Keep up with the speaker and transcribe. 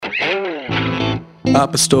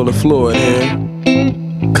Apostola, Florida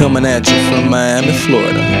here, coming at you from Miami,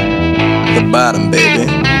 Florida, the bottom,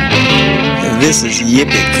 baby. And this is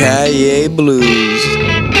Yippee-Ki-Yay Blues.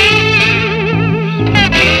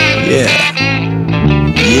 Yeah,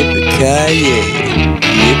 Yippee-Ki-Yay,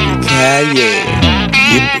 Yippee-Ki-Yay,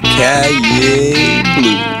 Yippee-Ki-Yay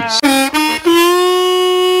Blues.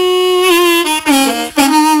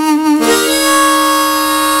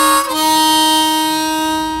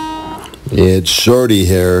 It's Shorty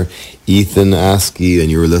here, Ethan Askey, and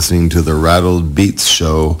you're listening to the Rattled Beats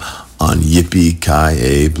Show on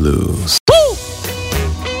Yippee-Ki-Yay Blues. Woo!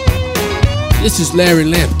 This is Larry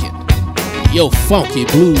Lampkin, your funky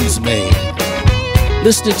blues man.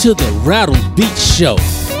 Listening to the Rattled Beats Show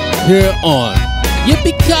here on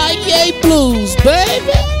Yippee-Ki-Yay Blues,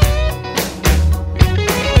 baby.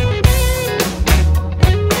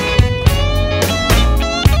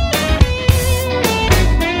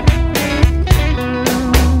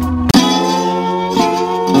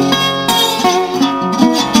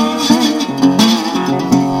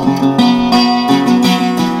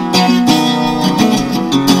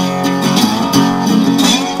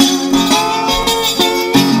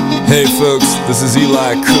 Hey folks, this is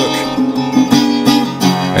Eli Cook,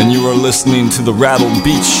 and you are listening to the Rattled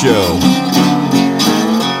Beats Show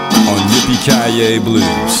on Yippee-Ki-Yay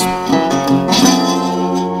Blues.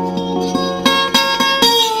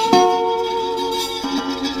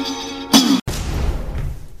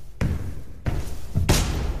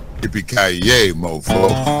 Yippee-Ki-Yay, mofo.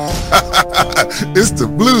 It's the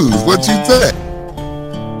blues, what you think?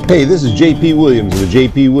 Hey, this is J.P. Williams of the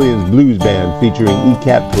J.P. Williams Blues Band featuring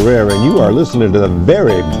E-Cat Pereira, and you are listening to the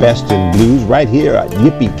very best in blues right here at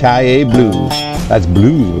Yippee-Ki-Yay Blues. That's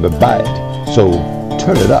blues with a bite, so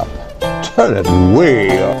turn it up. Turn it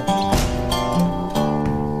way up.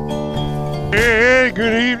 Hey,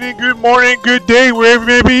 good evening, good morning, good day, wherever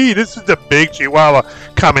you may be. This is the Big Chihuahua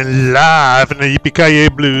coming live from the Yippee-Ki-Yay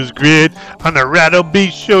Blues grid on the Rattle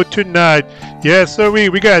Beat Show tonight. Yes, sir, we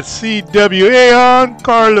got CWA on,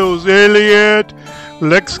 Carlos Elliott,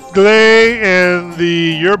 Lex Glay, and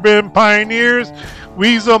the Urban Pioneers,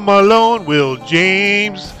 Weasel Malone, Will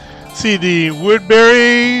James, C.D.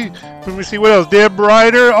 Woodbury, let me see what else, Deb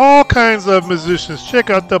Ryder, all kinds of musicians. Check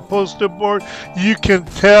out the poster board. You can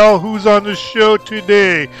tell who's on the show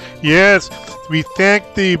today. Yes, we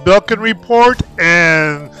thank the Belkin Report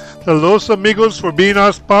and the Los Amigos for being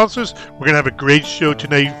our sponsors. We're going to have a great show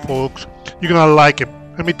tonight, folks. You're going to like it.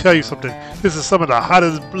 Let me tell you something. This is some of the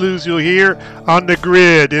hottest blues you'll hear on the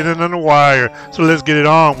grid, in and on the wire. So let's get it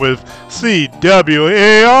on with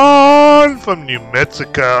CWA on from New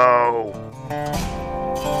Mexico.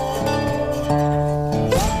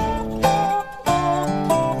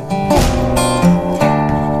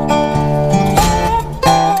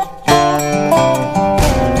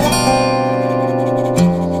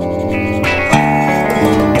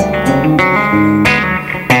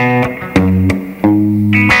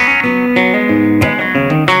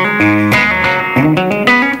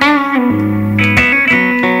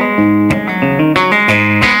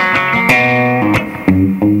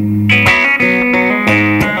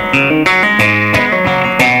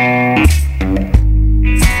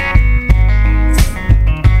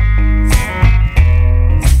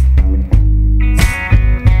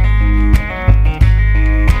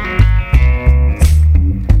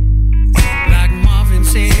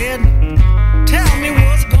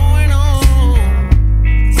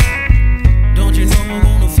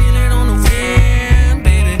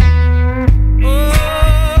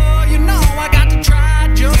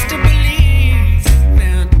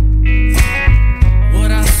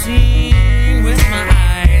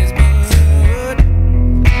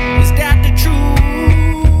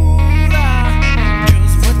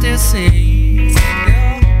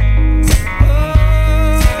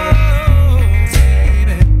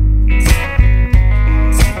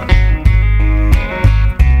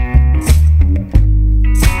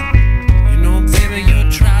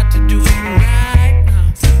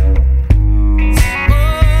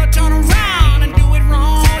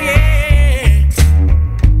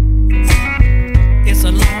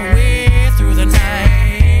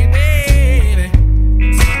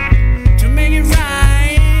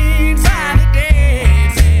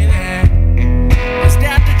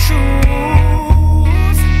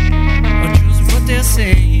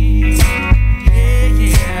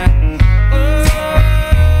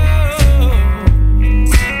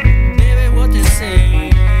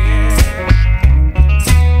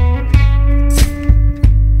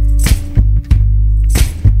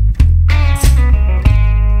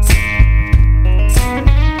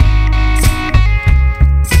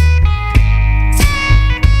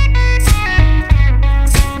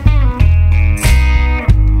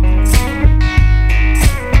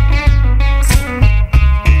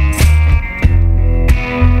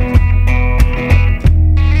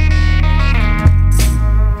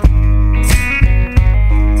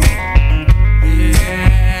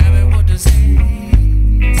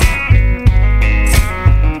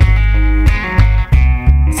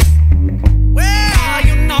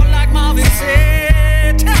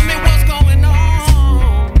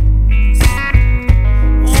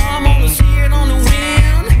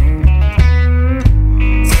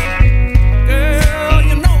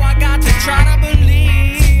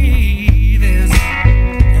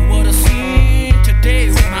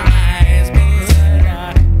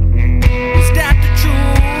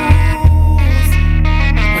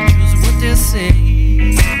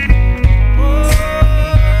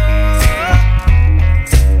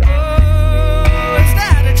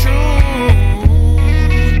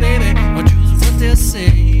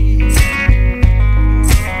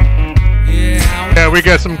 we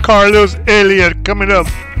got some Carlos Elliott coming up.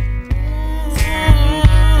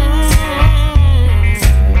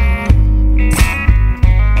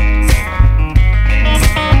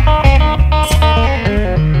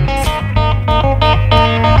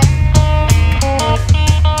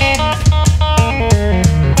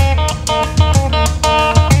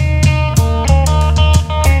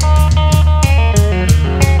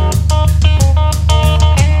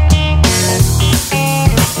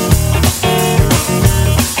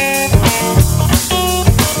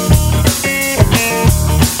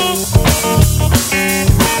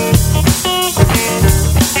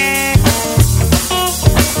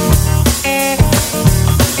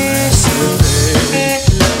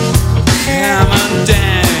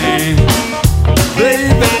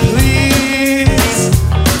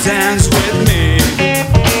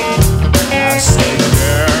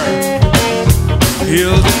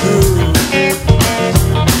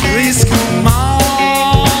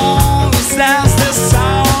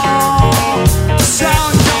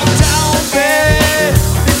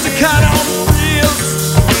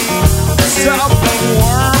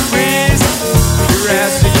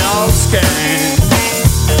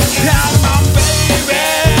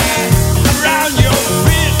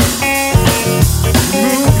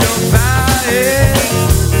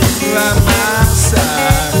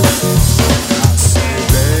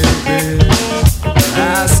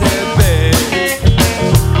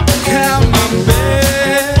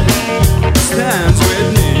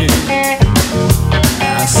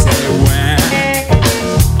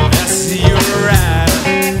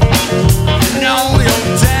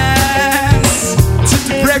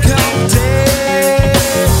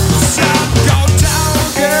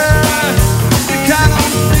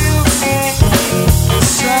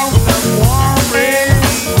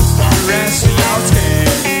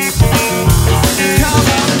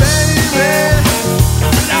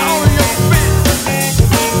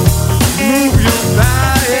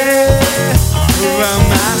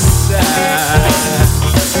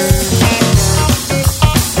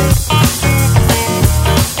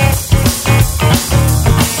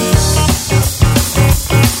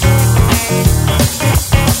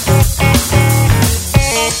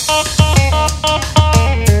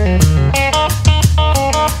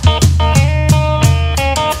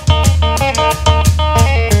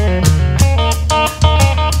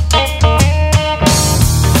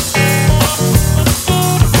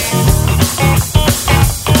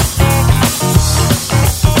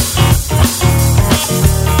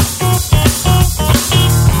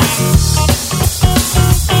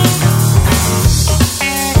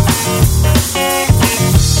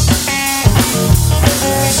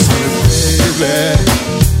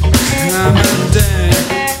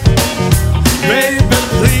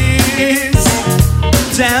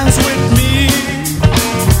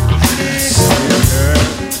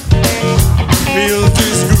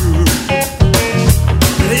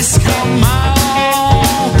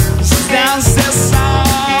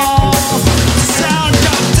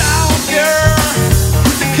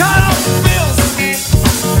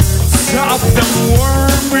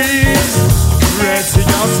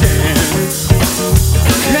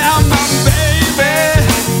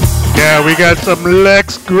 We got some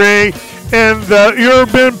Lex Gray and the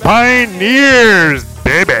Urban Pioneers,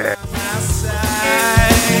 baby.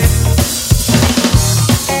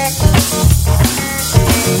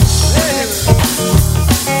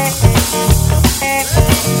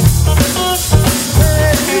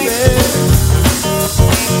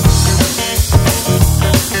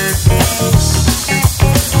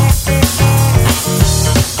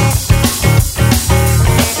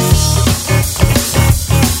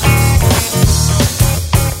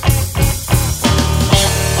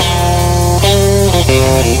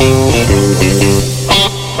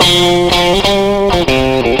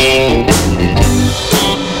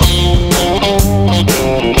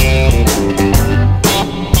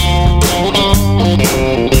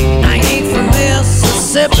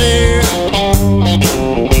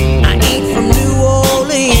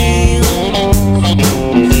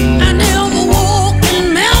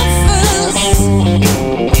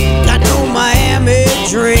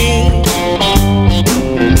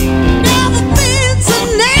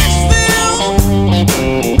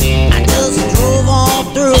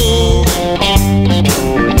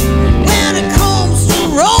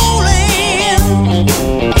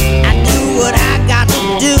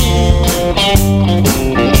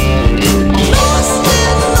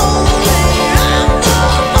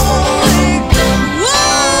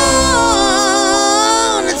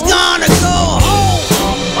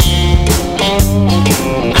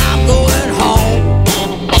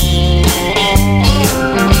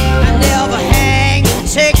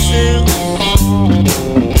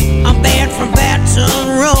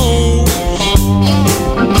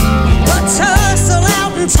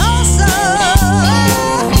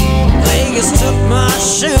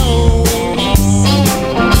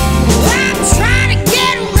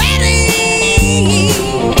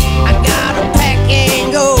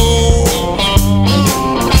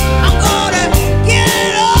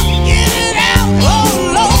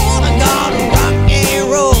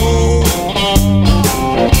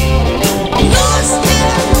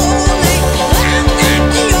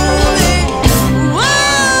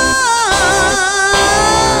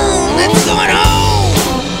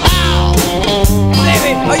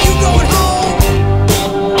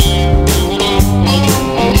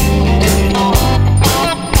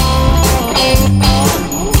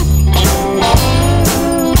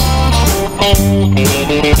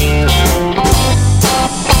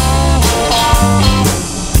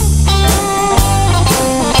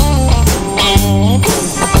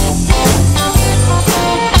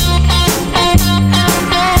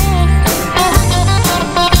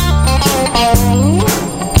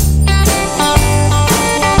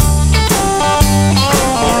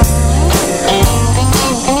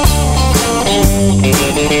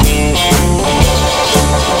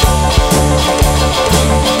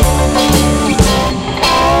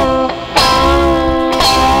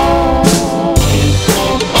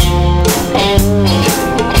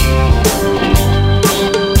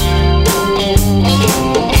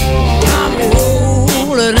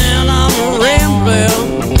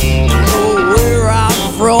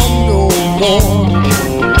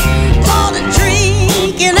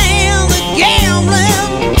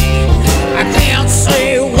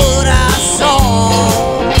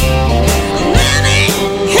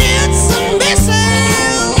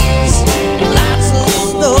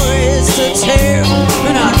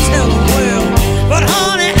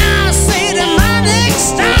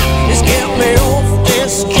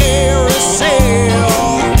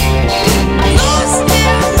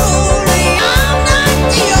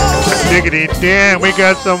 Damn, we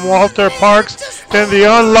got some Walter Parks and the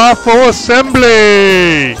Unlawful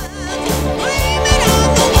Assembly.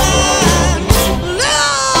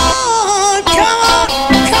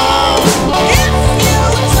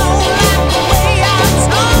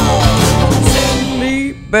 Send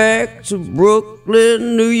me back to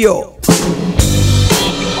Brooklyn, New York.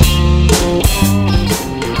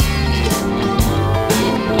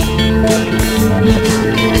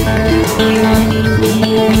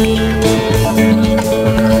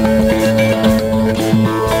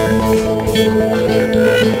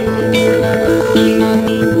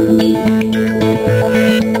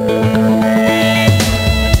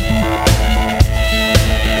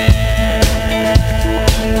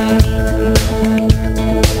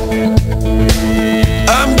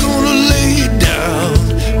 I'm gonna lay down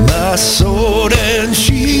my sword and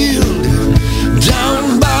shield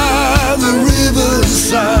down by the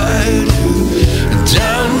riverside,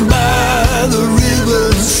 down by the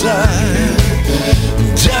riverside,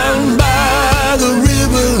 down by the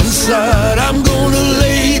riverside. I'm gonna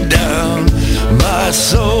lay down my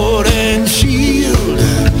sword and shield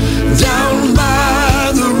down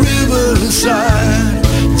by the riverside,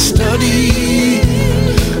 study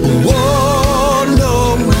war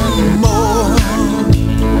no more.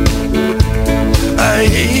 I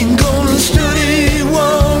ain't gonna study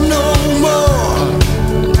war no more,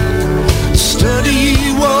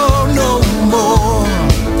 study war no more,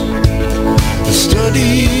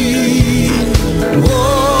 study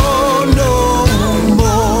war no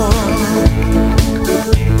more.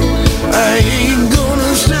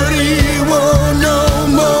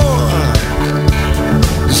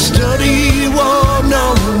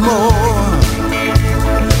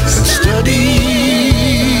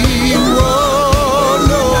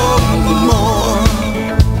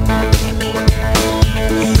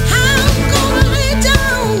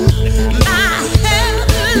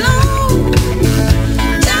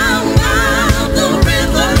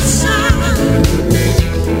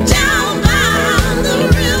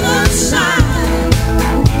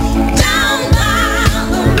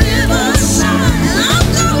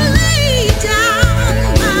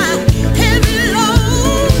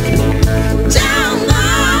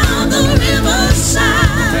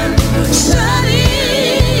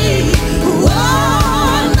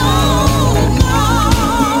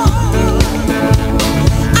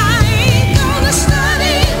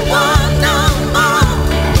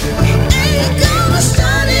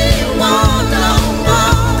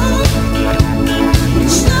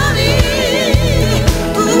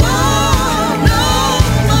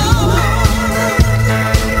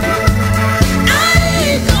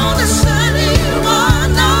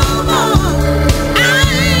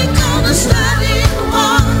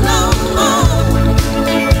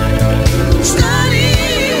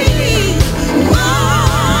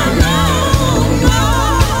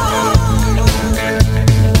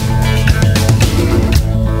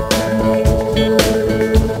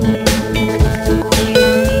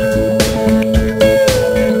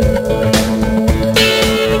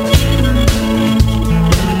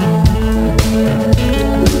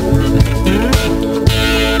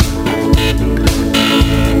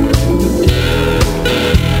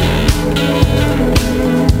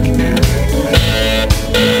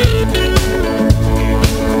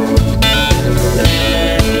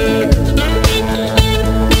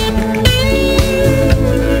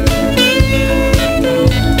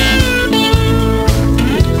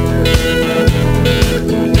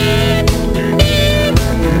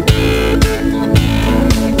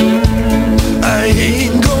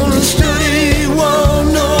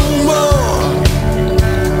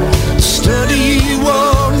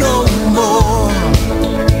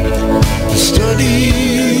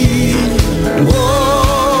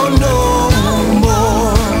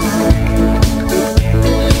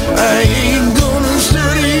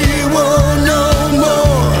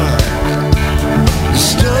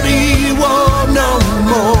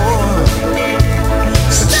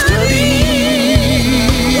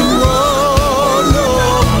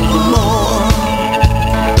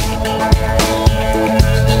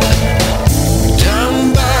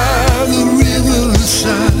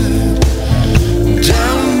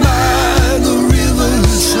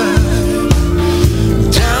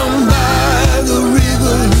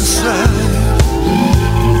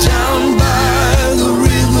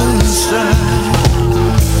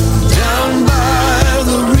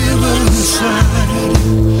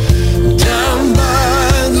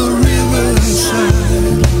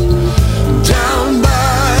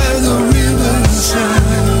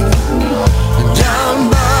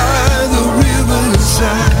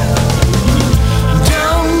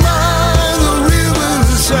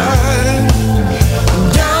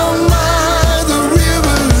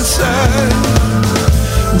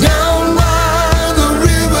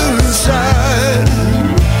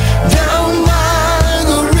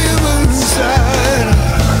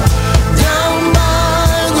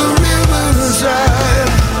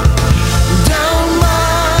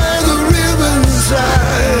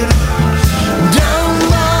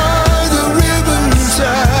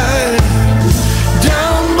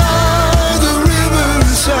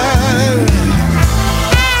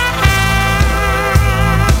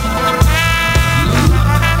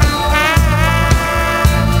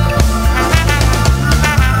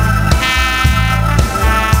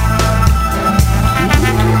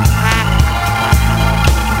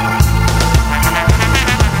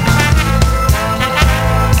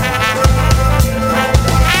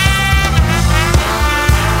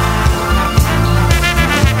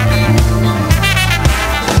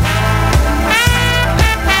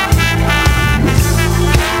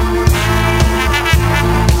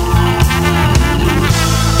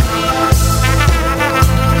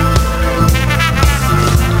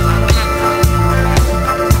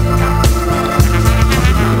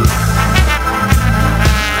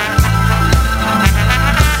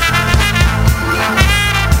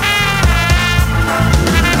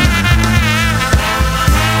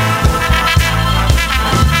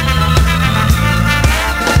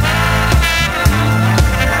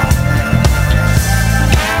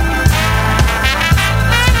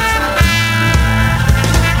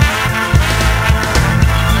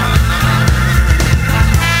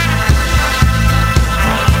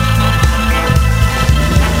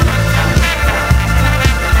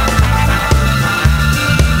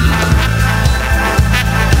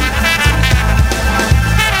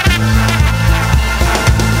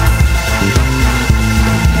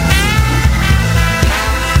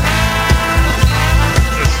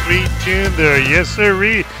 sir. Yes, sir.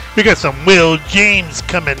 We got some Will James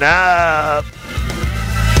coming up.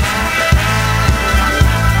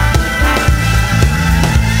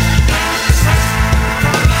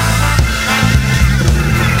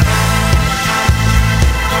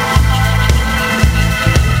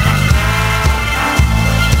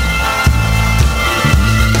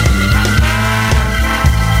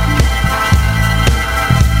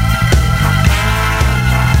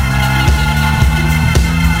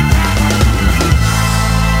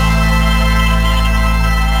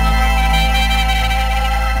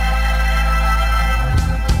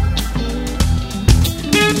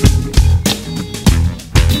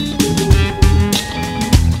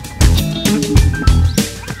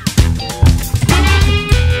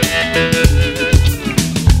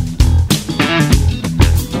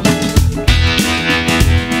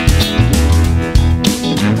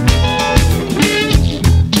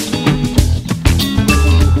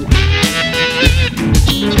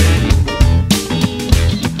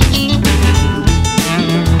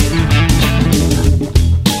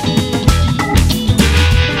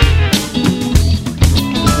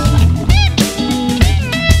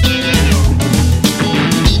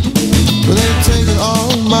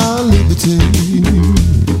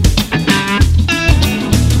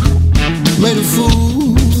 Made a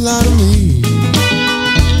fool out of me.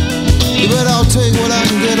 You bet I'll take what I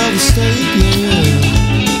can get off the stake, yeah.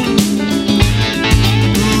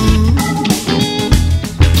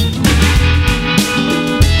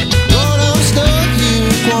 Lord, I'm stuck here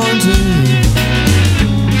in quarantine.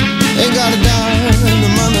 Ain't got a dime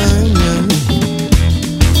in my name, yeah.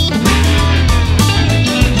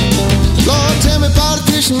 Lord, tell me,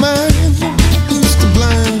 politician man, who's to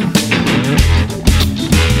blame?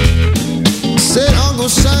 Said Uncle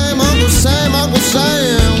Sam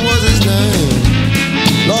was his name.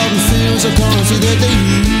 Lord, the fields of currency that they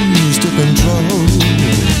use to control.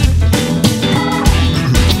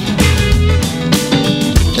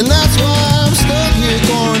 And that's why I'm stuck here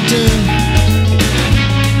quarantined.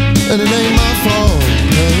 And it ain't my fault,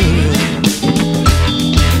 man.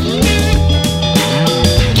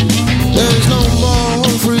 There's no more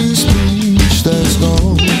free speech that's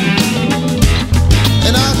gone.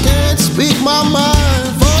 And I can't speak my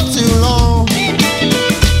mind for too long.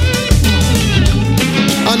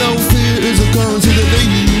 I know fear is a currency that they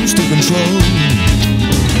use to control.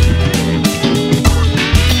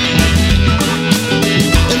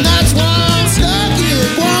 And that's why I'm stuck here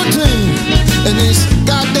quarantined. And this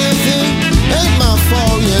goddamn thing ain't my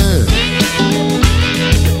fault, yeah.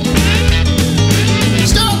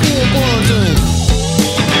 Stuck here quarantined.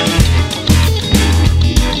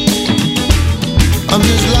 I'm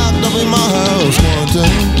just locked up in my house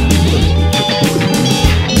quarantined.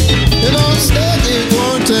 And I'm stuck in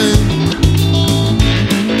quarantine.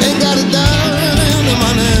 Ain't got a dime in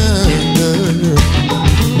my name.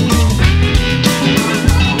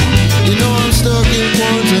 You know I'm stuck in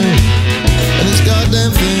quarantine. And this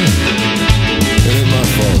goddamn thing, it ain't my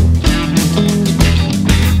fault.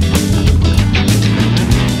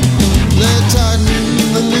 They're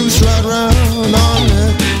tightening the noose right round our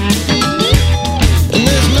neck. And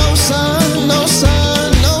there's no sign, no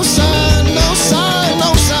sign, no sign, no sign,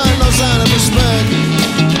 no sign, no sign of respect.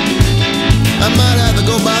 I might have to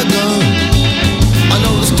go by gun. I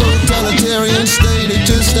know this totalitarian state, it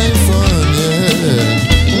just ain't fun,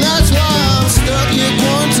 yeah. And that's why I'm stuck here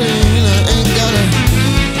quarantined. I ain't got a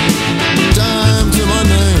dime to my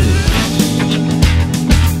name.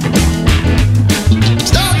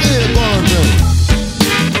 Stuck here quarantined.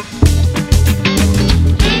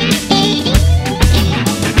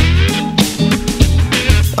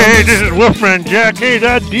 Hey, this is Wolfman Jack. Hey,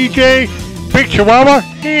 that DJ, Big Chihuahua,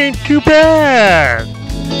 he ain't too bad.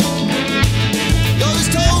 Yo, this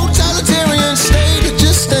totalitarian state, it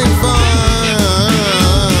just ain't fun.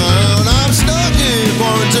 I'm stuck in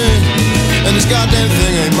quarantine, and this goddamn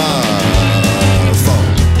thing ain't my fault.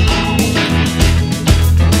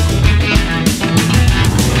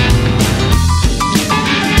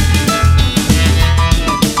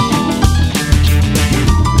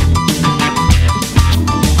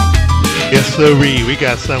 Yes, sirree, we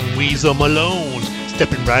got some Weasel Malone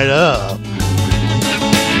stepping right up.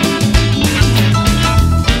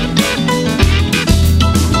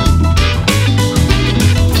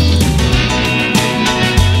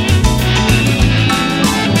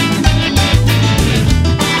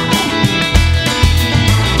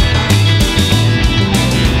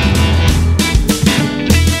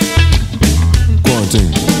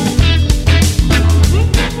 Quarantine.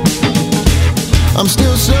 I'm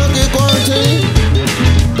still stuck in quarantine.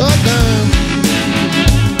 Goddamn,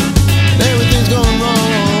 everything's going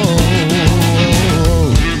wrong.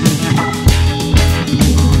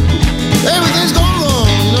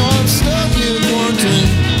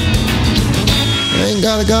 ain't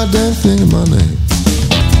got a goddamn thing in my name.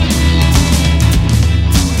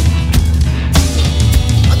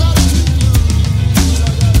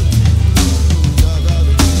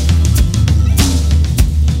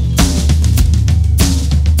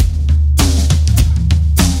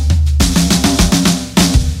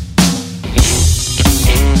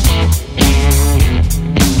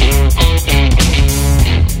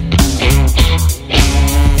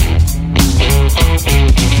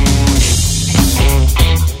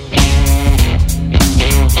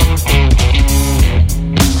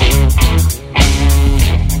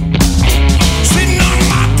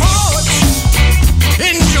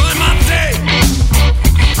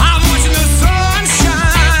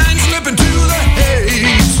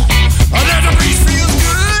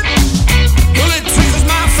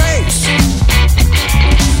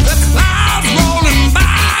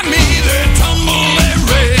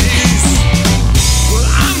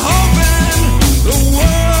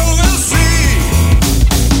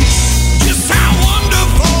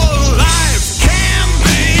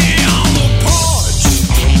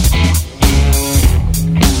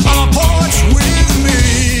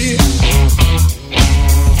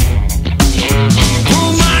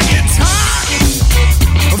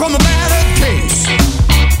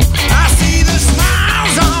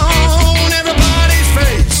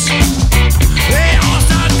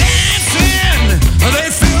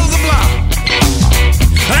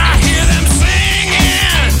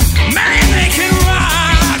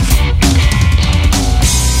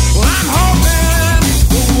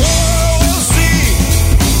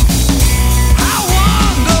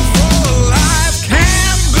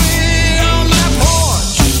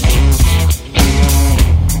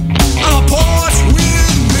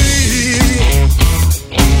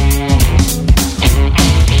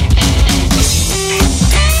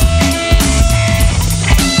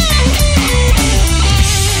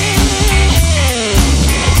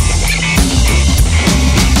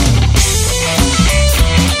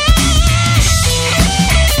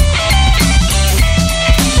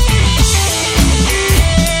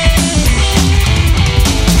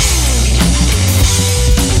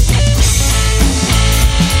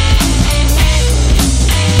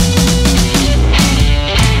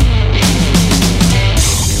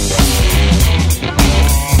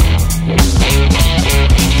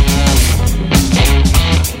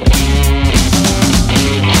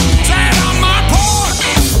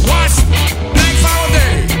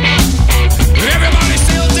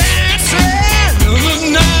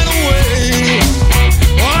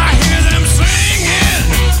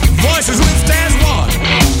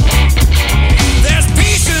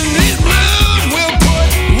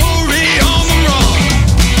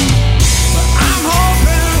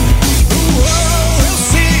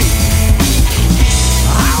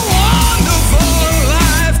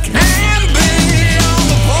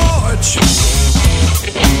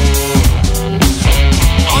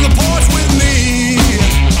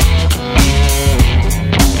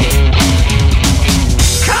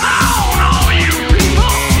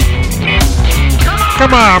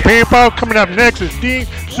 Come on, people. Coming up next is Dean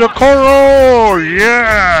Socorro.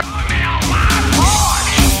 Yeah.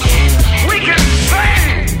 We can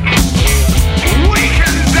sing. We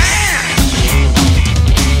can dance.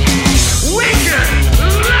 We can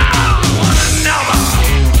love one another.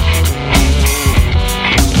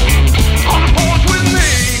 On the porch with me.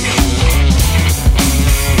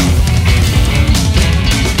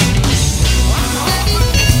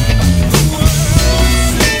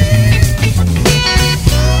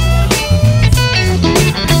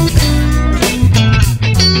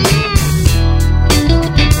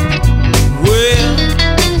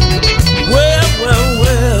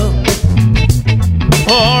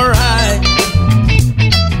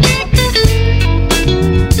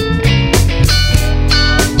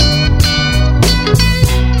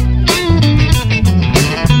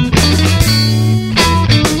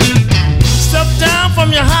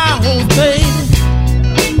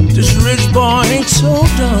 So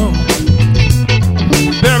dumb,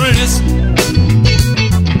 baby, just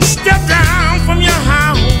step down from your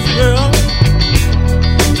house, girl.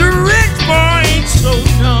 The rich boy ain't so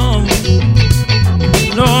dumb,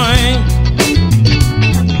 no, ain't.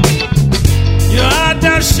 You're out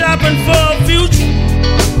there shopping for a future,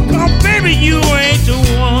 'cause baby, you ain't the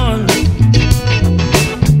one.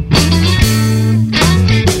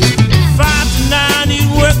 5 to 9, he's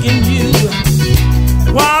working you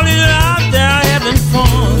while he's out there having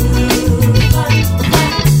fun.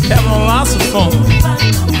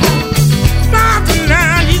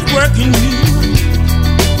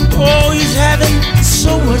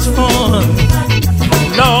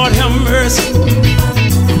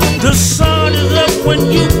 The sun is up when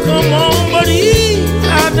you come home, but he's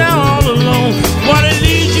out there all alone. What it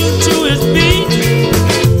leads you to is beat.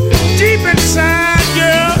 Deep inside,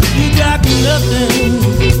 girl, you got nothing.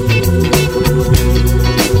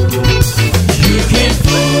 You can't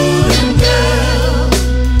fool him, girl,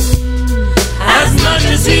 as much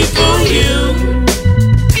as he fool you.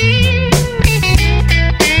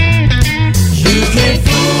 You can't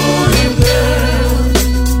fool him, girl,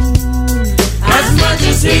 as much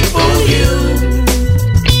as he fool you.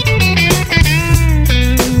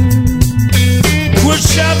 Quit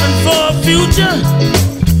shopping for a future,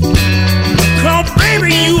 'cause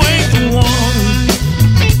baby you ain't the one.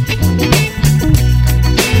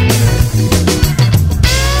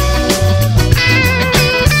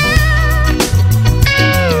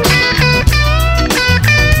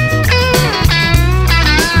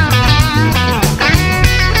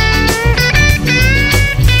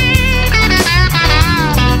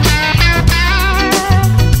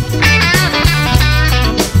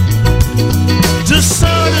 The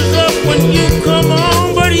sun is up when you come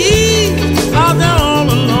home, but he's out there all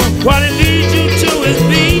alone. What it leads you to is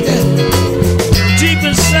beat. Deep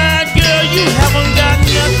inside, girl, you haven't got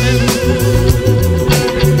nothing.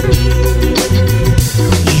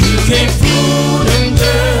 You can't fool him,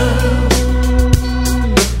 girl,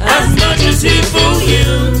 as much as he fool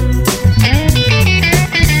you.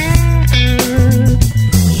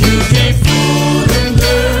 You can't fool him,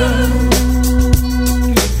 girl,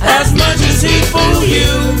 as much as he fool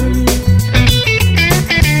you.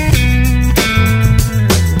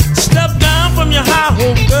 Step down from your high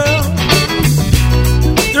hole, girl.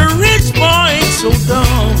 The rich boy ain't so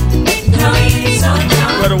dumb. No, he ain't so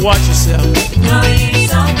dumb. Better watch yourself. No, he ain't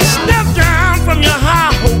so dumb. Step down from your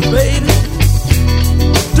high hole, baby.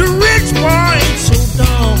 The rich boy ain't so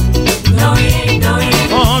dumb. No, he ain't, no, he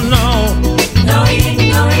ain't. Oh no. No, he ain't,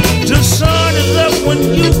 no, he ain't. The sun is up when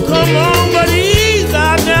you come home, but he's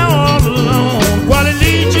out there all alone. What it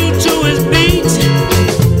leads you to is beat.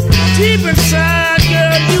 Deep inside,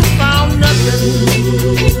 girl, you found nothing.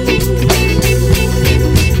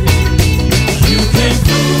 You can't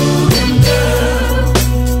fool him, girl,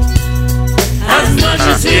 as much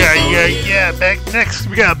as he Yeah. Back next,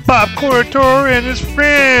 we got Bob Corritore and his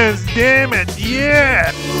friends. Damn it,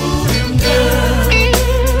 yeah.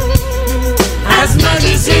 as much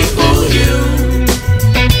as he fool you.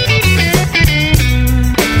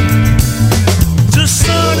 The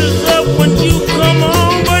sun is up when you come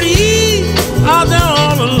home, but he's out there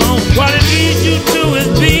all alone. What it leads you to is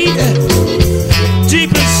beat.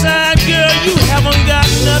 Deep inside, girl, you haven't got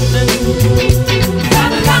nothing.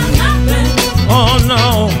 Haven't got nothing. Oh no,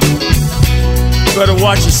 better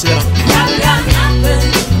watch yourself. Haven't got nothing.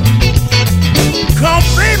 Cause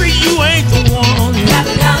baby, you ain't the one.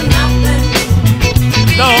 Haven't got nothing.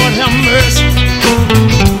 Lord have mercy.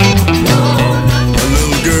 A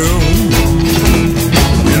little girl,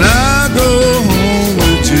 and I go home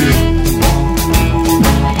with you.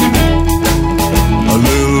 A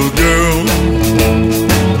little girl,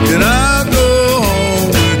 and I go home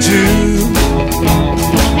with you.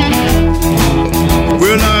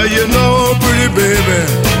 Well, now you know, pretty baby,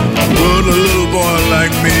 what a little boy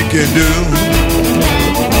like me can do.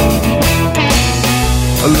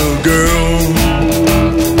 A little girl,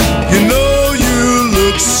 you know you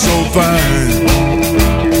look so fine.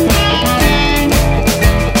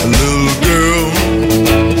 A little girl,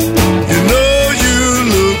 you know you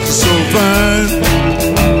look so fine.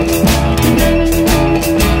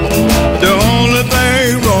 The only thing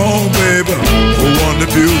wrong, baby, I wonder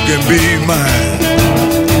if you can be mine.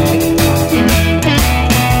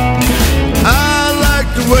 I like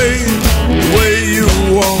the way you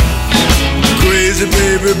walk, crazy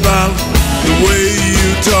baby about the way you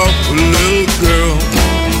talk, little girl.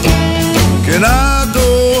 Can I go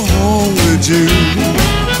home with you?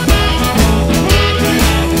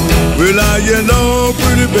 Well, now you know,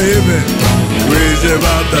 pretty baby, crazy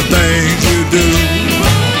about the things you do.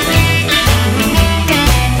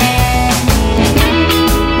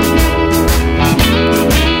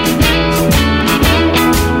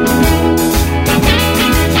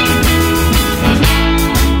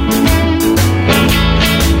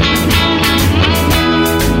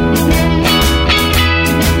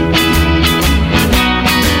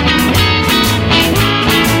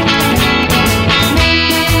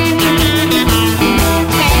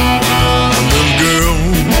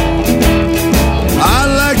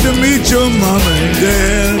 Your mom and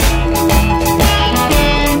dad.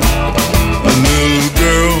 A little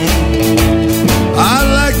girl, I'd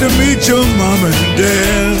like to meet your mom and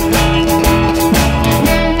dad.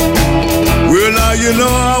 Well, now you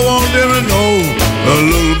know I want them to know A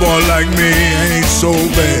little boy like me ain't so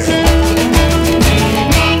bad.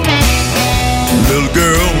 Little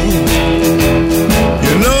girl,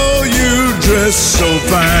 you know you dress so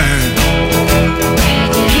fine.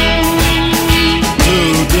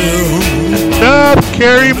 Little girl, up,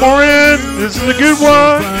 Carrie Morin. This is a good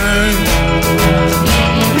one.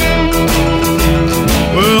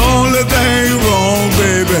 Well, the only thing wrong,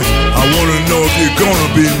 baby, I wanna know if you're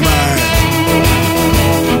gonna be mine.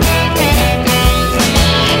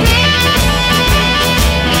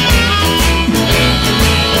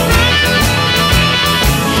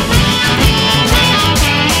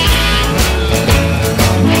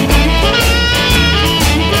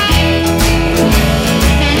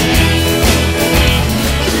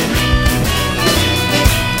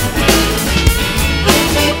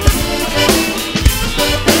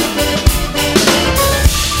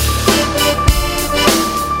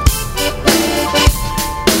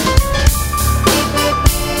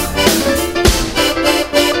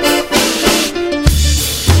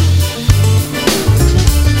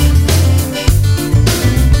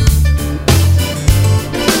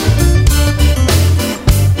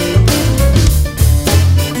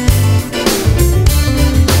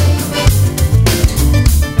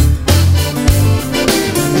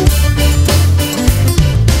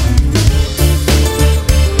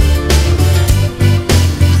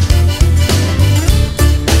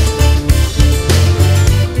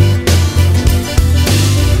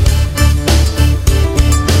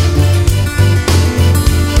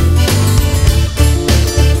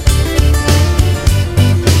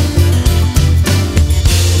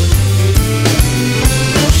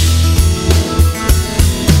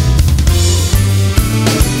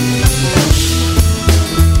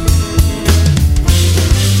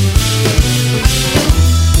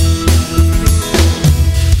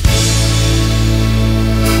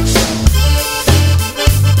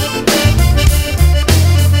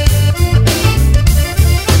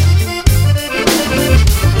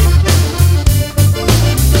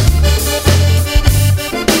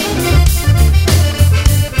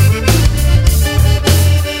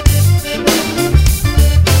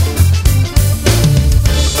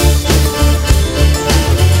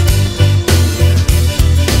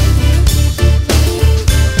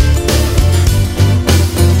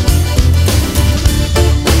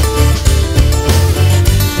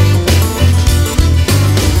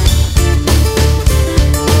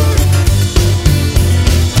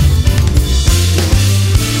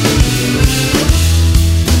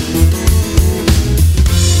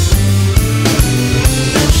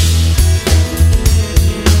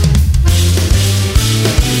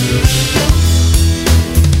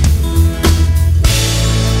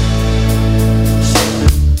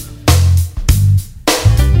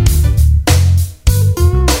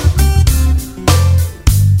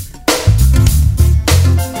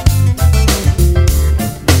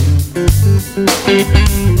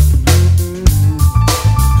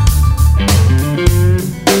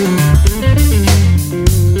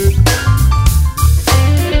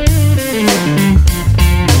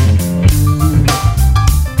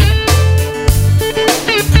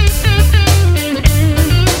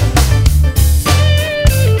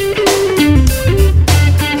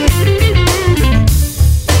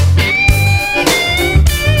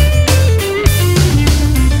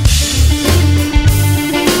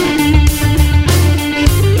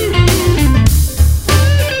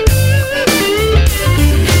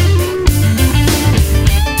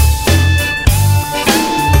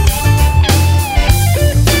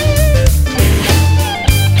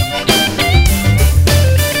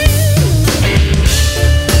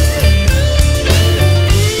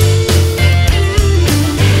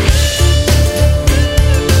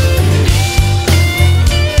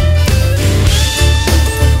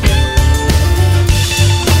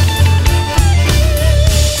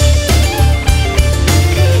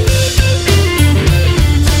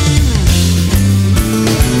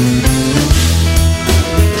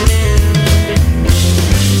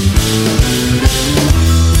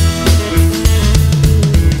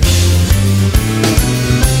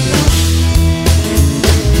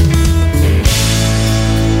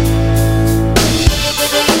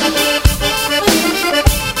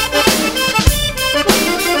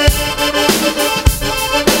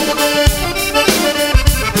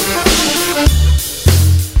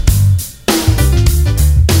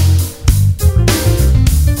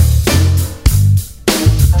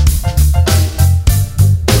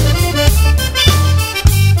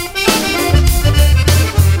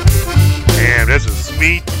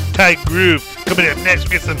 tight groove. Coming up next,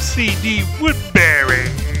 we get some C.D. Woodbury.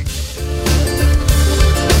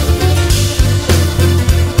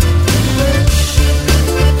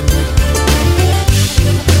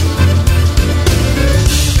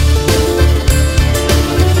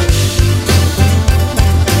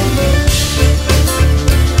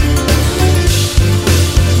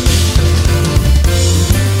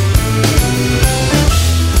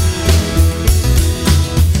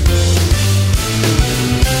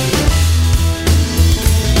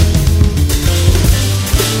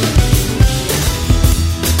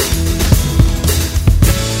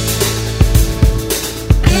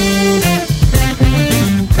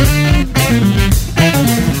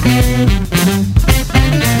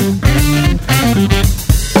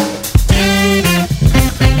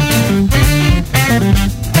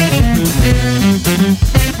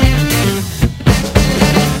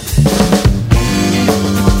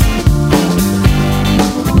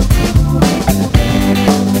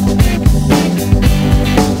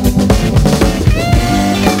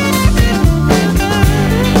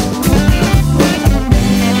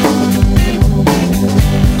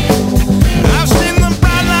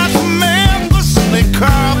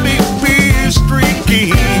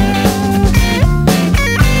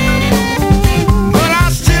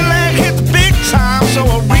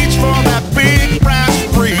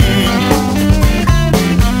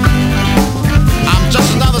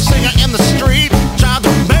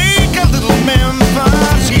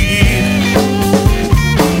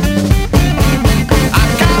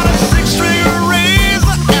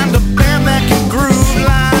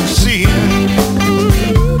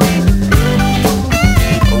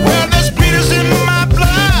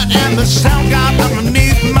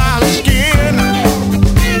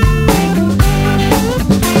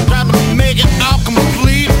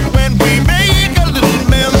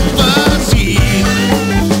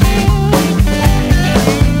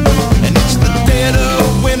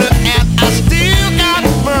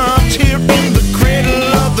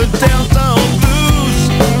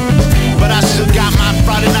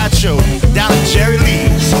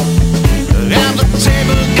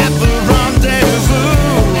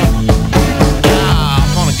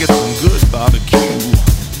 barbecue.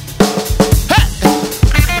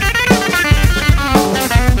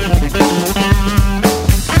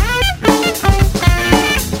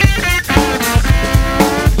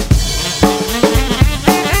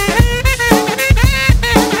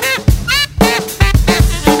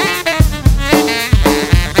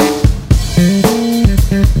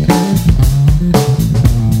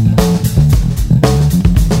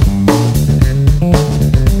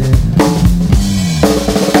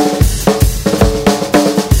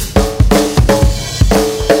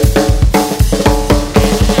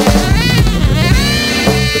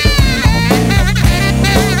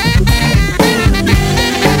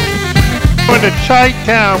 To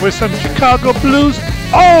Chi-Town with some Chicago blues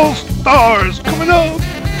all-stars coming up.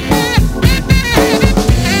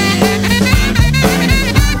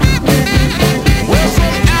 Well,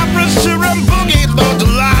 from Aperture and Boogie, Lord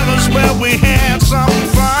Delilah's where we had some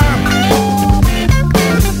fun.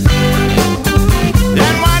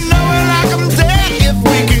 And why knowing like I'm dead if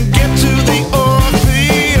we can get to the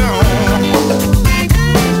Orpheum.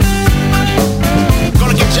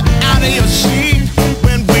 Gonna get you out of your seat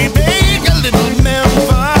when we make a little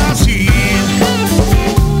Memphis heat.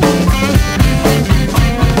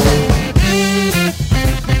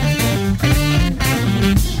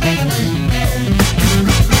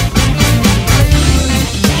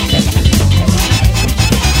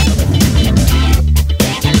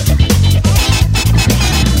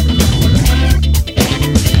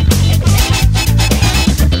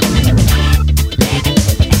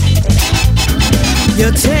 You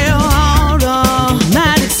tell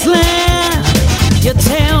automatic slam, you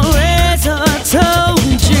tell razor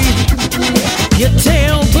tone G, you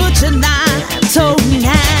tell butcher knife tone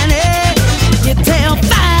Hanny, you tell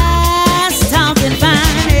fast talking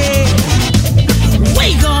Fanny.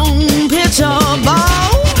 We gon' pitch a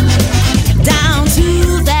ball down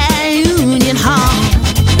to that Union Hall.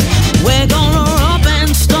 We're gonna up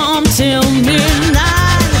and storm till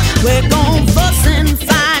midnight. We're gon' fuss and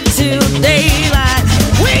fight till daylight.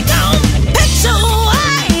 We gon' pitch a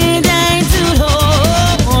wide and to the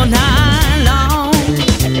whole night long.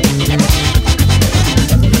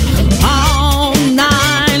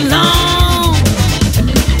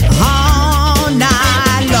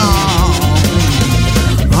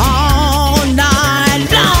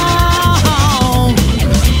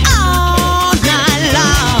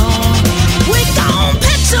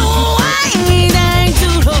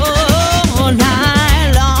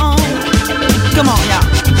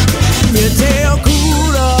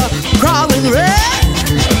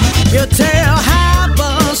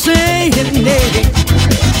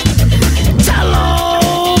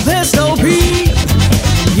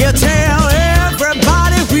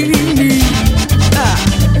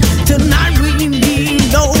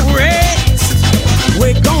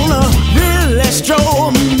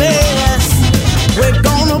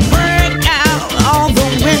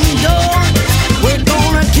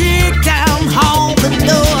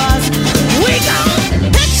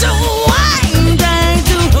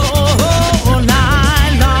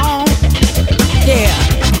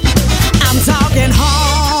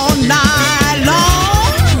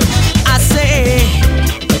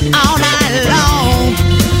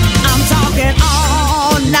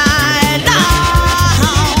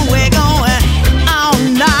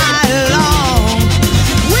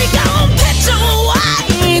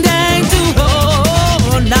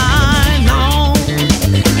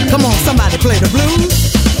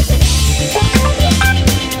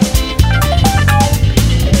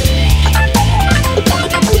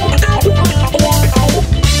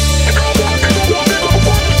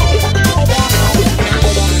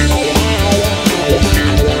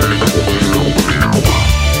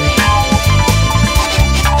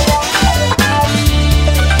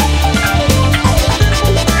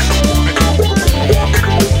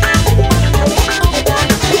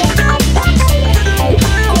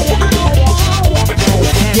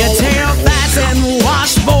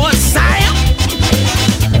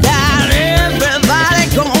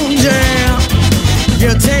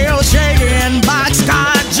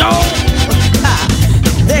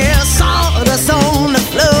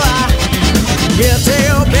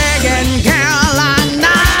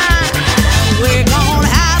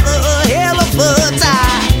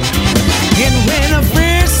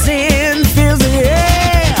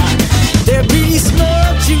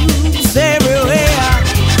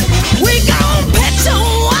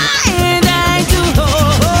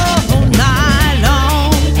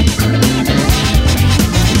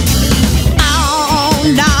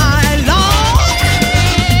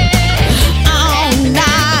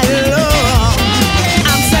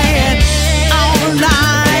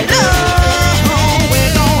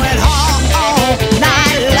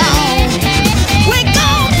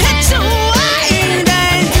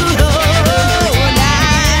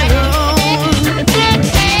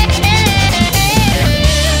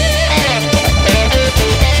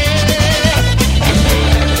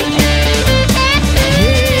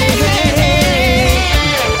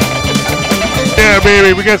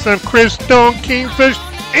 baby. We got some Chris Stone, Kingfish,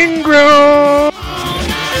 Ingram.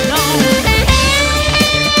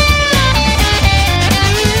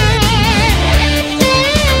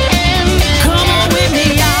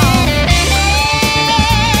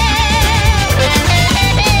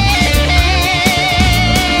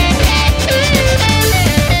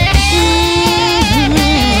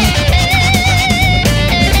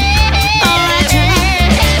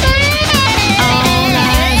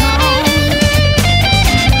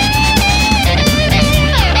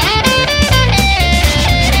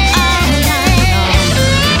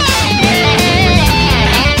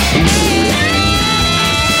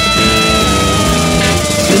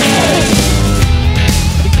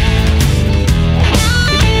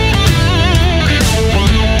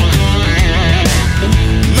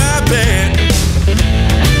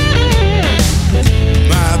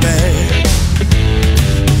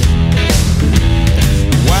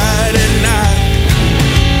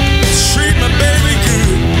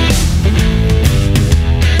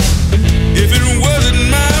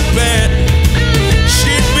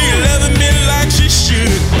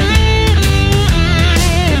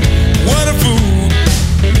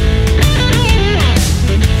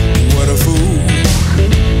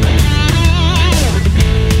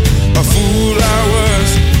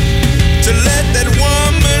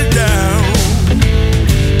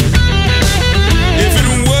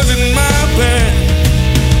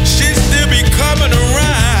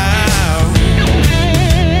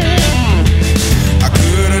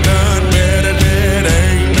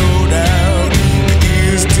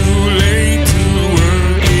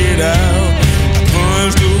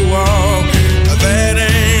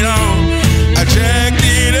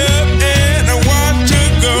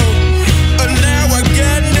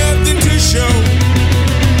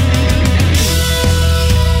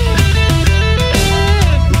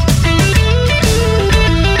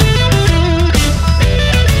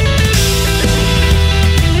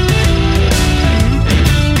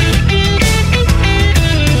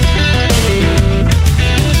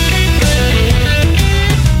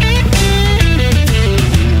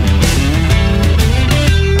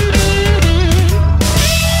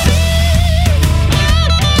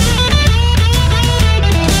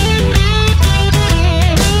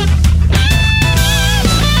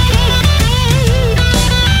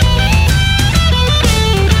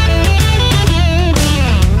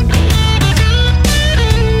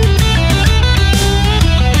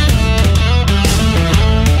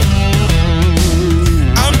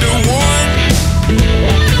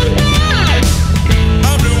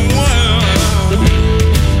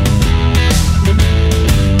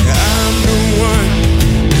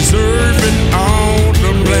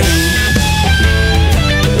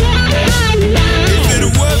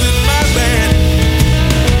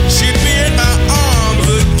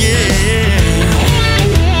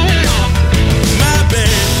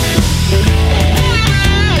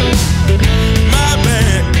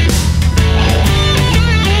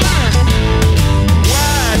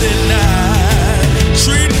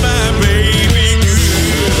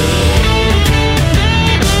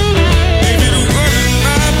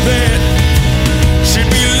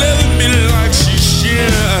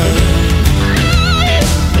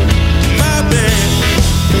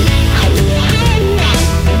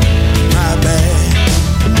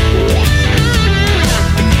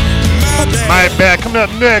 Coming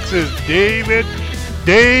up next is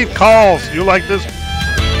Dave Calls. You like this?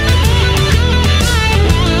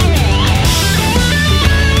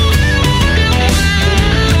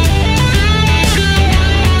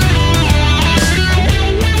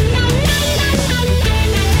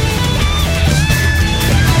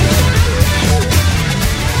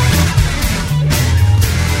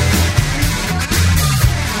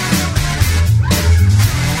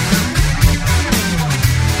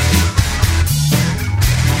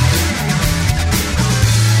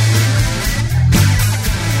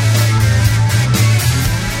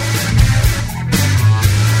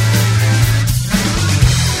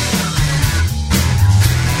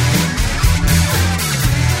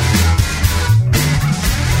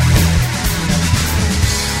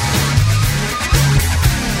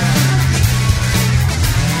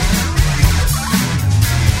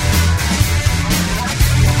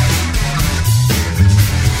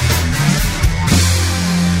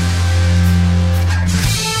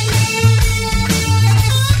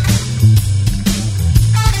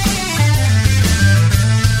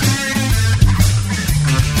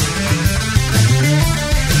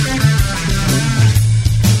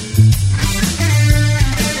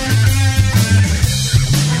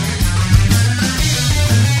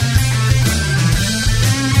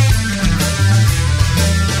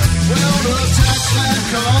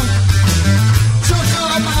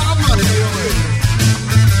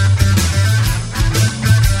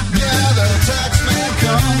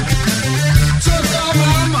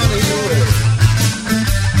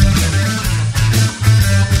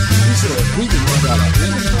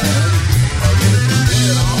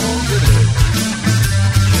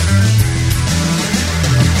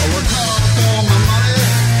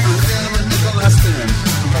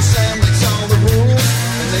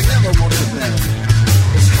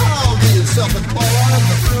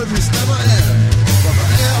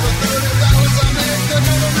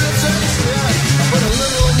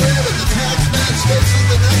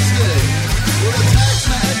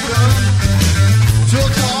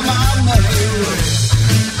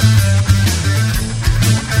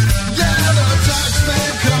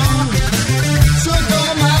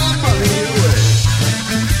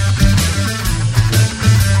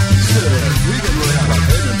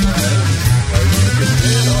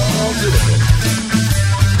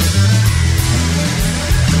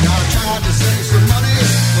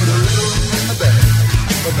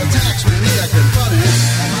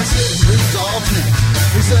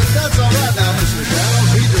 said, that's all right now, Mr. Brown.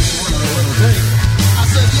 He just wanted a little take. I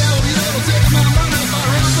said, yeah, well, you know, it'll take my money if I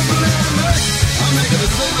run something out of money. I'm making the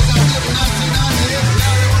same as I did in 1998.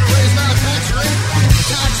 Now they want to raise my tax rate.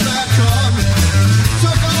 Tax that come.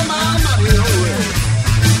 Took all my money away.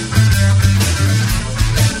 Yeah, the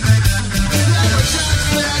tax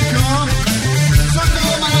that come. Took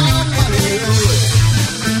all my money away.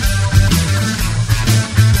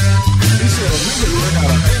 He said, we can work out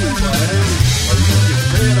a payment plan, or you can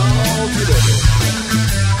pay it all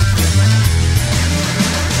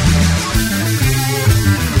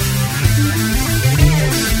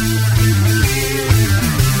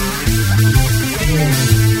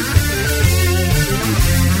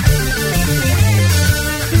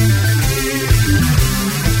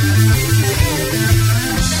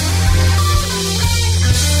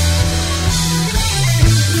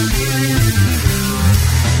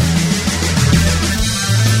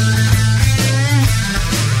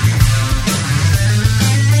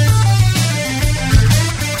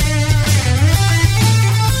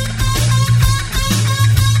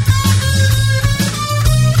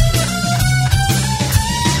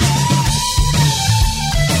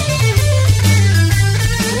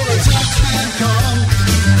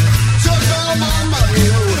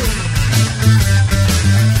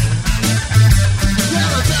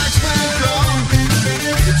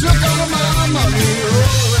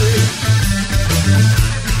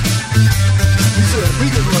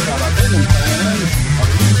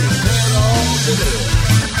today.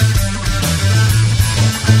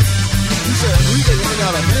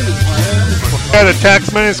 Yeah, the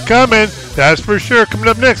taxman is coming. That's for sure. Coming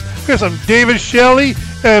up next, we got some David Shelley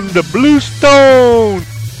and the Blue Stone.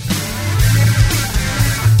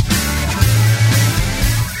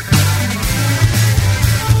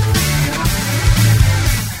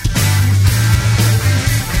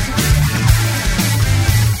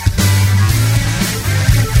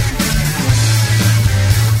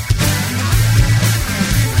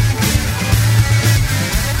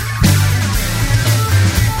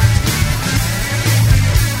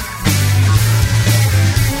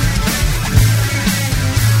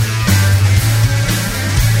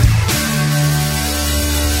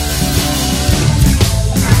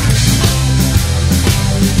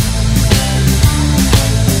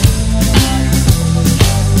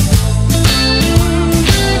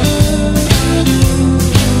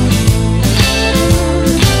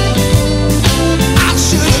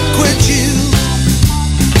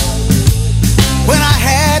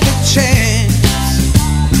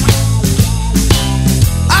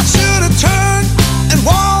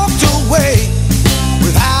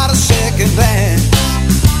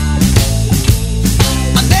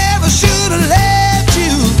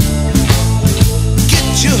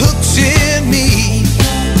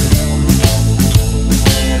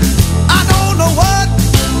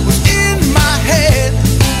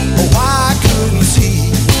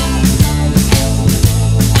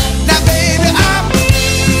 Now baby, I'm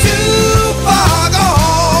too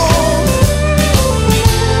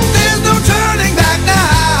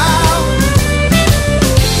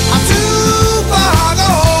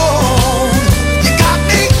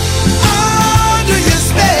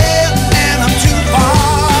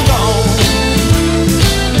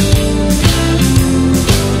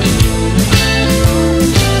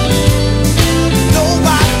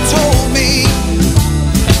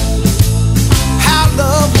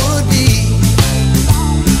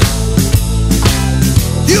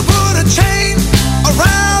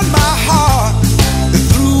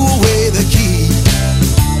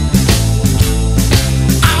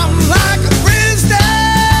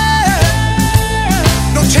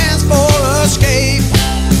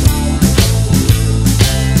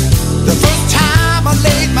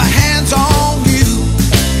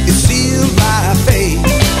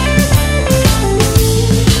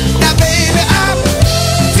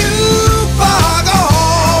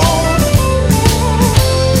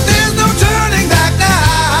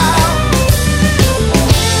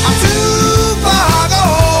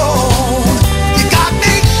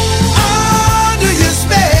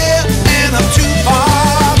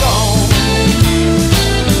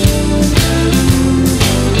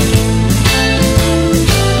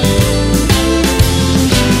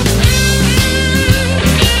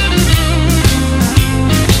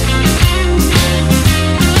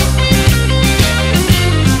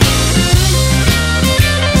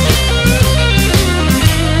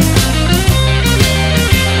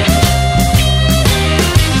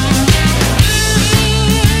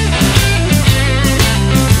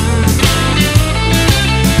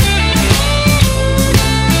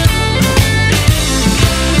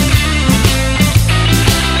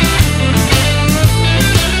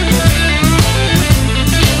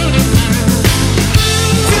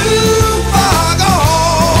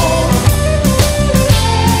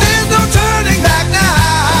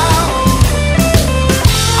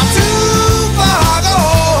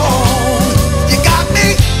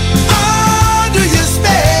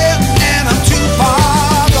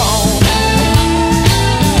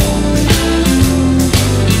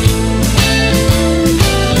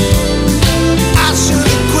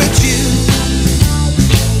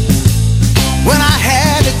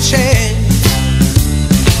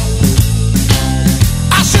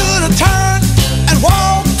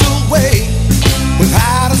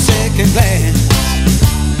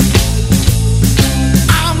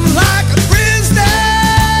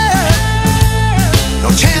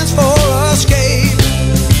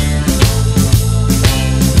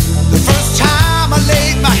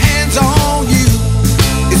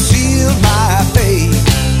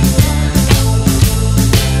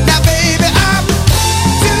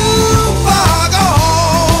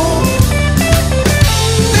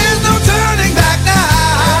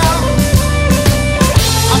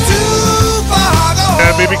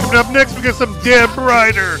Coming up next, we got some Deb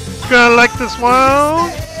Ryder. You gonna like this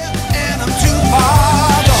one? And I'm too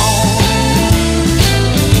far gone.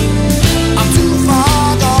 I'm too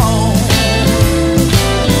far gone.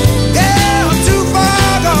 Yeah, I'm too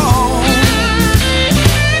far gone.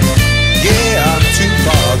 Yeah, I'm too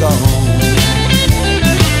far gone.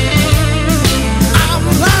 I'm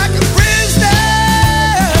like a prisoner,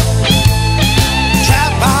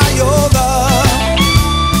 trapped by your love.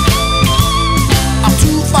 I'm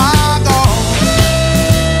too far gone.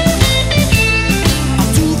 I'm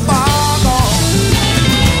too far gone.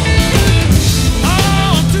 Oh,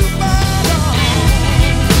 I'm too far gone.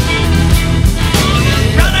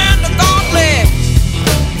 Running the gauntlet.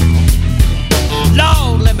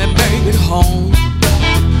 Lord, let me make it home.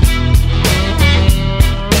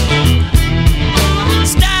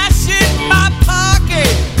 Stash in my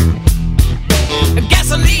pocket.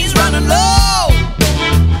 Gasoline's running low.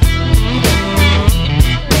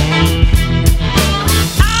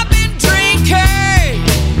 I've been drinking.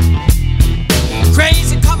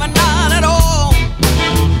 Crazy coming out at all.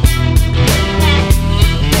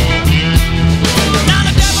 Now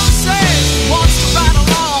the devil says he wants to ride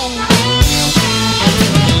along.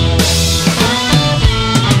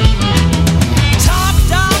 Top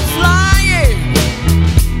down flying.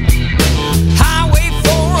 Highway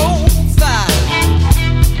 405.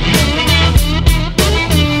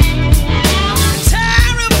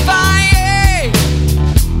 Terrifying.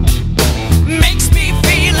 Makes me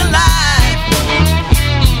feel alive.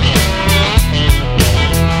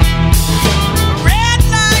 Red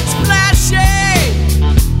lights flashing.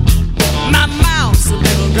 My mouth's a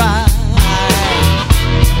little dry.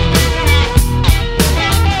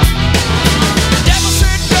 The devil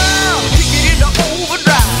said, girl, kick it into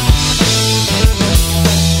overdrive.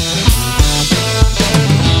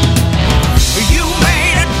 You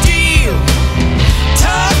made a deal,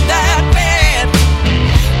 took that bed,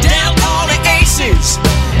 dealt all the aces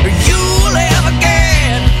you'll ever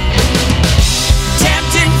get.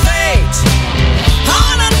 Tempting fate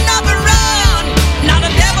on another run. Now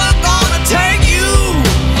the devil gonna take you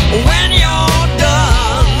when you're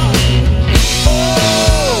done.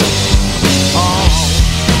 Oh, oh.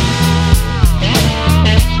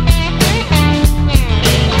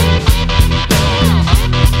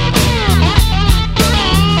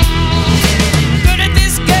 Good at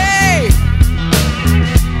this game,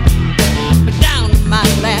 down to my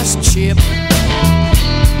last chip.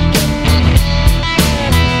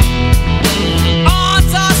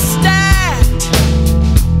 Odds are stacked,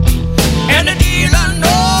 and the dealer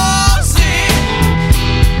knows it.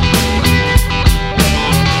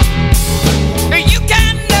 You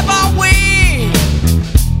can never win,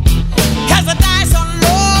 'cause the dice are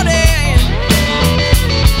loaded.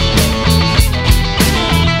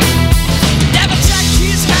 Devil checked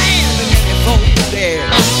his hand and then he folded.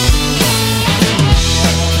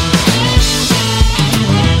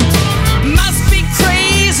 Must be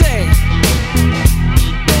crazy,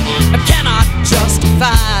 I cannot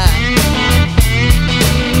justify.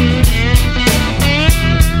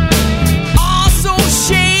 Also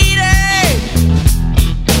shady,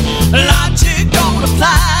 logic don't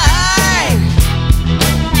apply.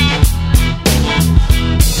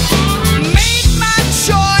 Made my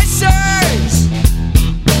choices,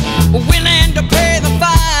 willing to pay the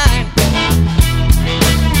fine.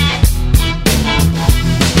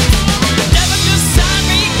 Never just sign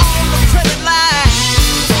me on the credit line.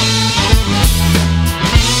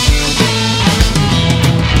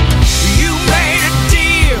 You made a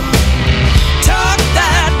deal, took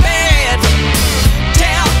that bed,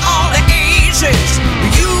 dealt all the aces.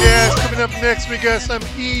 You Yeah, coming up next, we got some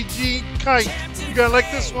E.G. Kite. You gonna like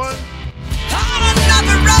this one? on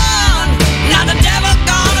another run. Now the devil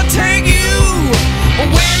gonna take you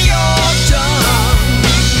when you're done.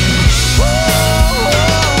 Oh,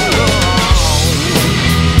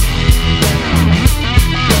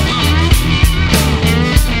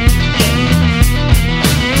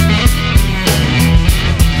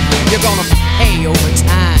 you're gonna pay over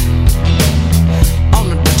time on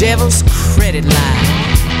the devil's credit line.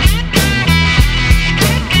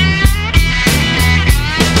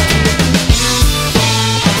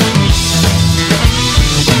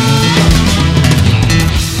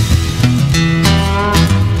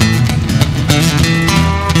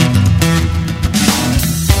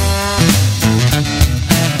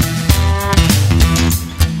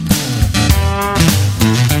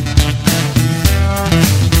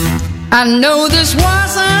 I know this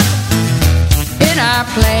wasn't in our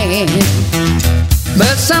plan,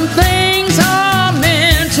 but some things are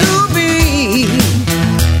meant to be.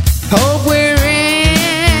 Hope we're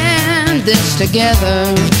in this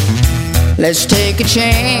together. Let's take a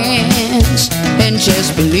chance and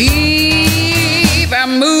just believe.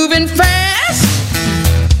 I'm moving fast,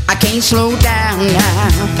 I can't slow down now.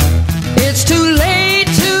 It's too late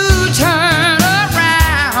to turn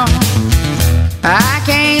around. I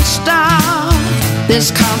can't stop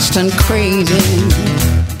this constant craving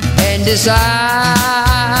and desire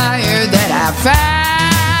that I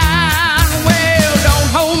found. Well, don't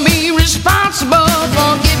hold me responsible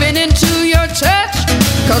for giving into your touch,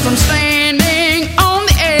 'cause I'm standing on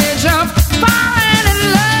the edge of falling in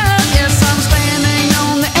love. Yes, I'm standing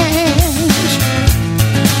on the edge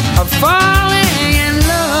of falling in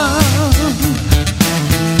love.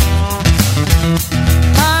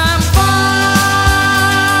 I'm falling.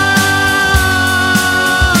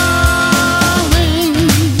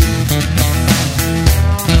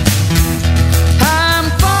 I'm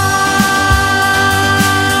falling.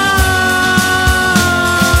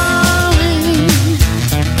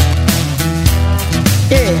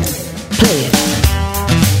 Yeah, play it.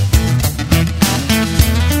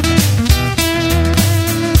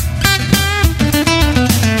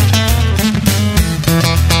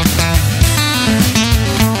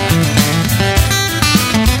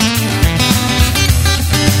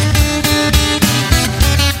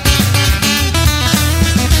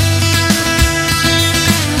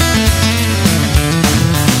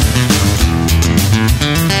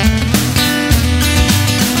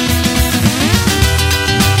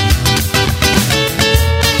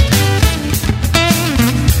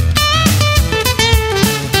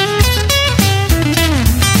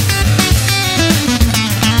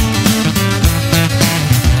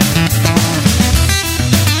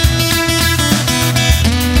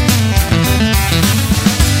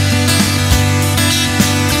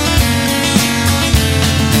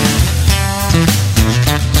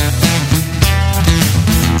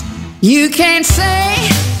 You can't say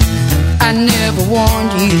I never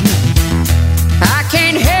warned you. I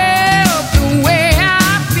can't help the way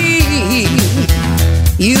I feel.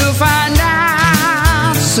 You'll find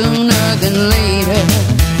out sooner than later.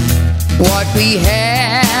 What we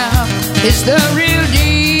have is the real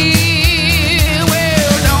deal.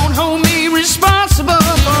 Well, don't hold me responsible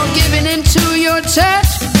for giving into your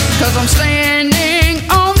touch, 'cause I'm standing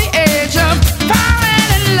on the edge of falling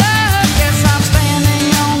in love. Yes, I'm standing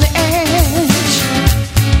on the edge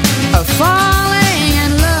of falling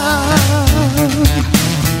in love.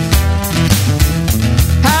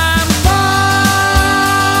 I'm falling.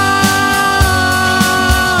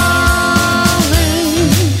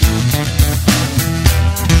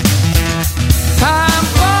 I'm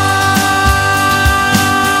falling.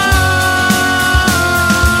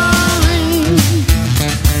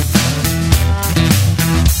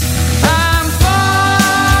 I'm falling.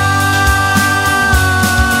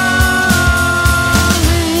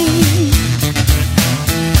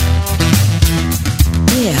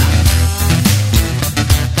 Yeah.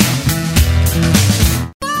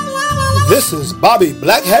 This is Bobby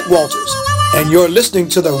Black Hat Walters, and you're listening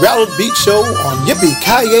to the Rattled Beat Show on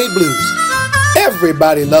Yippee-Ki-Yay Blues.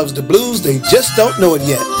 Everybody loves the blues, they just don't know it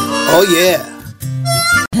yet. Oh yeah.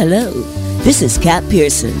 Hello, this is Kat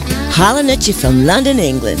Pearson, hollering at you from London,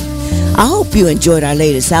 England. I hope you enjoyed our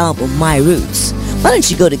latest album, My Roots. Why don't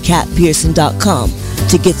you go to katpearson.com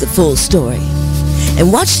to get the full story.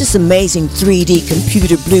 And watch this amazing 3D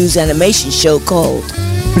computer blues animation show called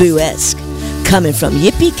Bluesque, coming from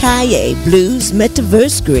Yippee-Ki-Yay Blues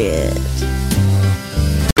Metaverse Grid.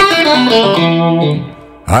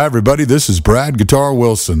 Hi, everybody. This is Brad Guitar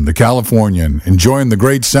Wilson, the Californian, enjoying the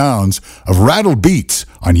great sounds of Rattled Beats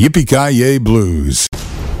on Yippee-Ki-Yay Blues.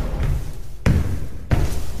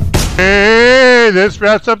 Hey, this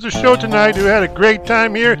wraps up the show tonight. We had a great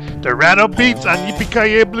time here. The Rattle Beats on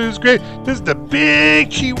Yippee-Ki-Yay Blues Grid. This is the Big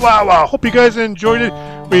Chihuahua. Hope you guys enjoyed it.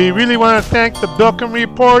 We really want to thank the Belcom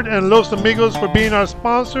Report and Los Amigos for being our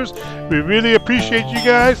sponsors. We really appreciate you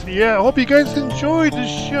guys. Yeah, I hope you guys enjoyed the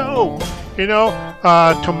show. You know,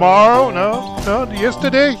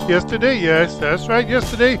 yesterday, yes, that's right,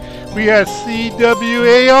 yesterday, we had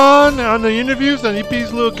CWA on the interviews on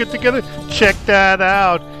EP's little get-together. Check that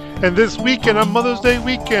out. And this weekend, on Mother's Day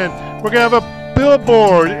weekend, we're going to have a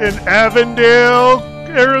billboard in Avondale,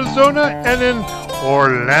 Arizona, and in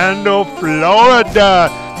Orlando, Florida.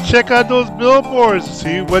 Check out those billboards.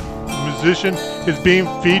 See what musician is being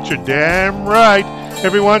featured. Damn right.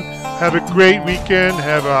 Everyone, have a great weekend.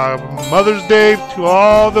 Have a Mother's Day to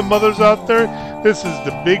all the mothers out there. This is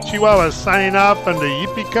the Big Chihuahua signing off on the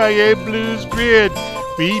Yippee-Ki-Yay Blues Grid.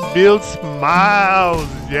 We build smiles.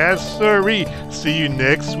 Yes, sirree. See you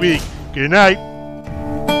next week. Good night.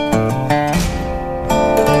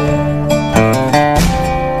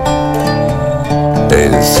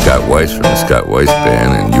 Scott Weiss from the Scott Weiss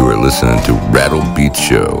Band, and you are listening to Rattled Beat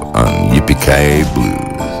Show on Yippee-Ki-Yay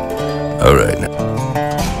Blues. All right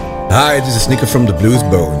now. Hi, this is Nico from the Blues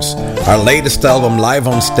Bones. Our latest album, Live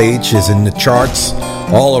on Stage, is in the charts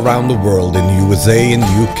all around the world, in the USA and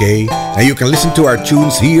the UK, and you can listen to our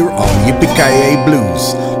tunes here on Yippee-Ki-Yay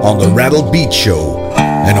Blues on the Rattled Beat Show,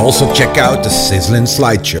 and also check out the Sizzling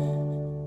Slideshow.